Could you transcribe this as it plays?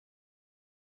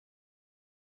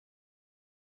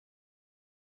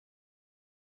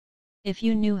If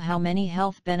you knew how many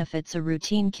health benefits a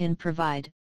routine can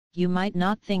provide, you might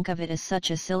not think of it as such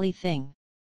a silly thing.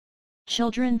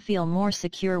 Children feel more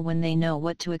secure when they know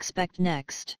what to expect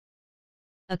next.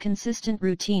 A consistent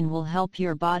routine will help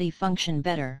your body function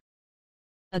better.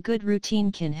 A good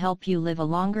routine can help you live a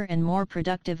longer and more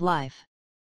productive life.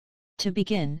 To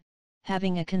begin,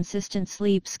 having a consistent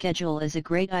sleep schedule is a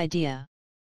great idea.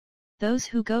 Those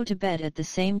who go to bed at the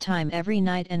same time every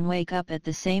night and wake up at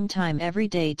the same time every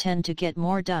day tend to get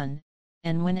more done,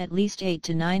 and when at least 8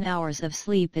 to 9 hours of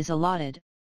sleep is allotted,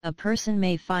 a person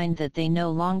may find that they no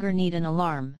longer need an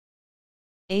alarm.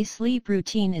 A sleep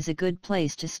routine is a good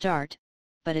place to start,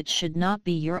 but it should not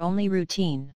be your only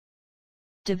routine.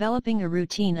 Developing a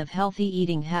routine of healthy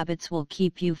eating habits will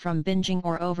keep you from binging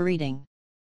or overeating.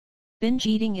 Binge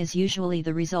eating is usually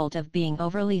the result of being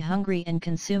overly hungry and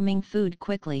consuming food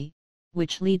quickly,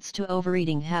 which leads to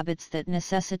overeating habits that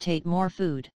necessitate more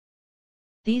food.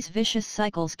 These vicious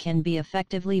cycles can be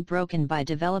effectively broken by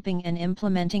developing and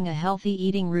implementing a healthy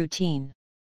eating routine.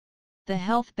 The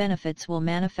health benefits will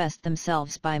manifest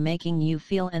themselves by making you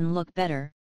feel and look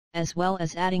better, as well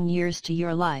as adding years to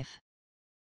your life.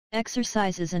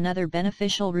 Exercise is another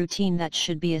beneficial routine that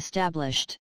should be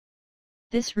established.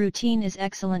 This routine is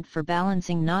excellent for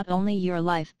balancing not only your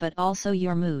life but also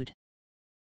your mood.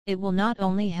 It will not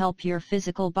only help your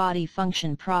physical body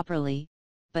function properly,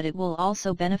 but it will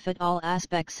also benefit all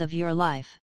aspects of your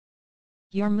life.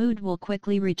 Your mood will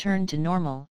quickly return to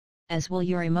normal, as will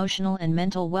your emotional and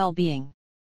mental well-being.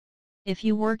 If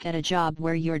you work at a job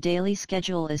where your daily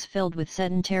schedule is filled with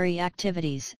sedentary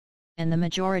activities, and the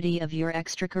majority of your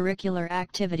extracurricular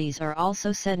activities are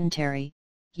also sedentary,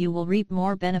 you will reap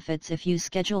more benefits if you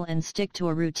schedule and stick to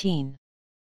a routine.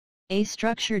 A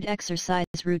structured exercise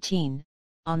routine,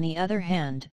 on the other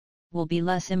hand, will be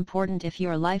less important if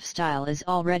your lifestyle is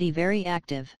already very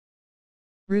active.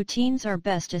 Routines are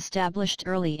best established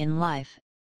early in life,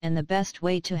 and the best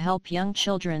way to help young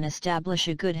children establish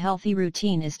a good healthy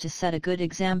routine is to set a good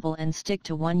example and stick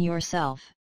to one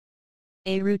yourself.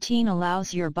 A routine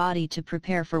allows your body to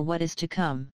prepare for what is to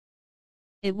come.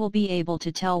 It will be able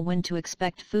to tell when to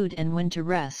expect food and when to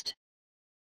rest.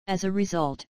 As a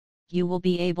result, you will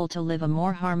be able to live a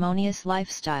more harmonious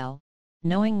lifestyle,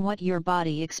 knowing what your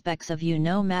body expects of you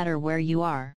no matter where you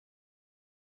are.